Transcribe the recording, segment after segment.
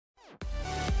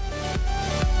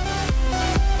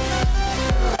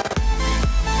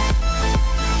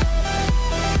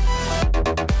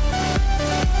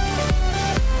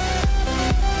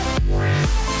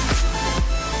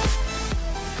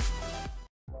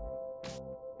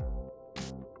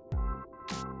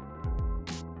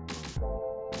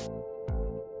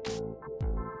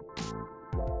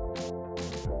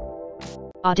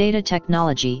ADATA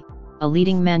Technology, a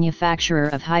leading manufacturer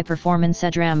of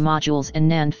high-performanceDRAM modules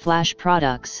and NAND Flash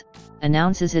products,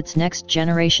 announces its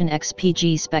next-generation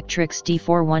XPG SPECTRIX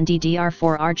D41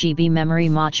 DDR4 RGB memory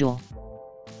module.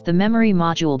 The memory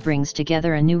module brings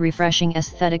together a new refreshing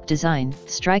aesthetic design,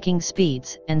 striking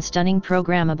speeds, and stunning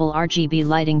programmable RGB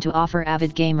lighting to offer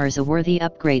avid gamers a worthy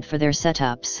upgrade for their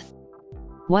setups.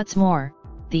 What's more,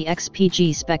 the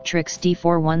XPG SPECTRIX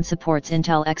D41 supports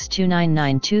Intel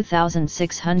X299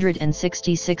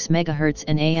 2666 MHz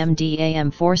and AMD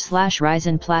AM4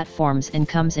 Ryzen platforms and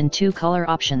comes in two color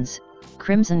options,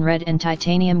 crimson red and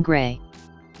titanium gray.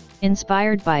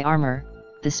 Inspired by armor,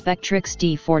 the SPECTRIX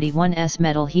D41's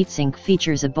metal heatsink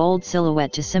features a bold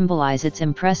silhouette to symbolize its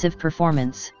impressive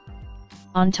performance.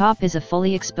 On top is a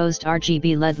fully exposed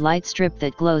RGB LED light strip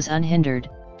that glows unhindered,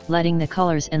 letting the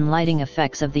colors and lighting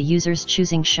effects of the user's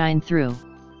choosing shine through.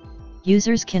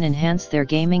 Users can enhance their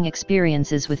gaming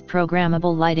experiences with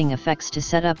programmable lighting effects to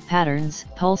set up patterns,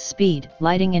 pulse speed,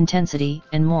 lighting intensity,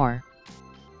 and more.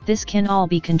 This can all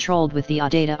be controlled with the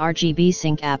ADATA RGB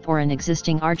Sync app or an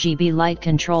existing RGB light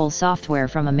control software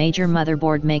from a major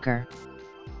motherboard maker.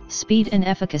 Speed and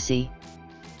efficacy.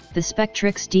 The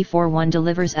SPECTRIX D41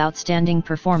 delivers outstanding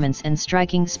performance and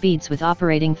striking speeds with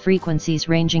operating frequencies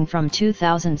ranging from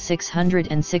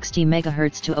 2660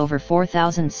 MHz to over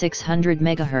 4600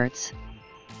 MHz.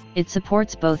 It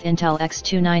supports both Intel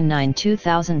X299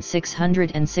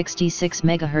 2666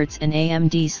 MHz and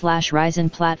AMD/Ryzen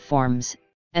platforms,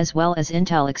 as well as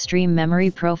Intel Extreme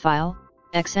Memory Profile,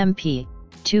 XMP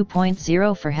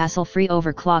 2.0 for hassle-free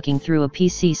overclocking through a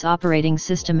PC's operating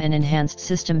system and enhanced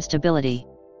system stability.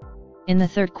 In the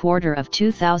third quarter of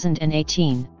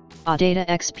 2018, ADATA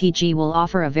XPG will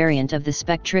offer a variant of the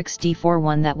SPECTRIX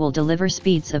D41 that will deliver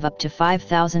speeds of up to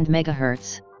 5000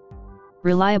 MHz.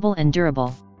 Reliable and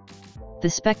durable. The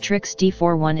SPECTRIX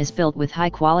D41 is built with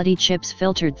high-quality chips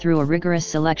filtered through a rigorous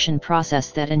selection process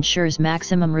that ensures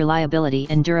maximum reliability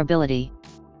and durability.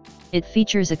 It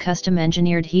features a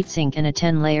custom-engineered heatsink and a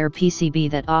 10-layer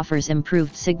PCB that offers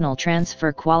improved signal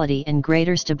transfer quality and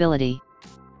greater stability.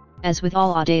 As with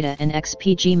all ADATA and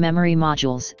XPG memory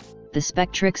modules, the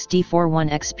SPECTRIX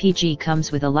D41 XPG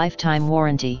comes with a lifetime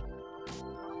warranty.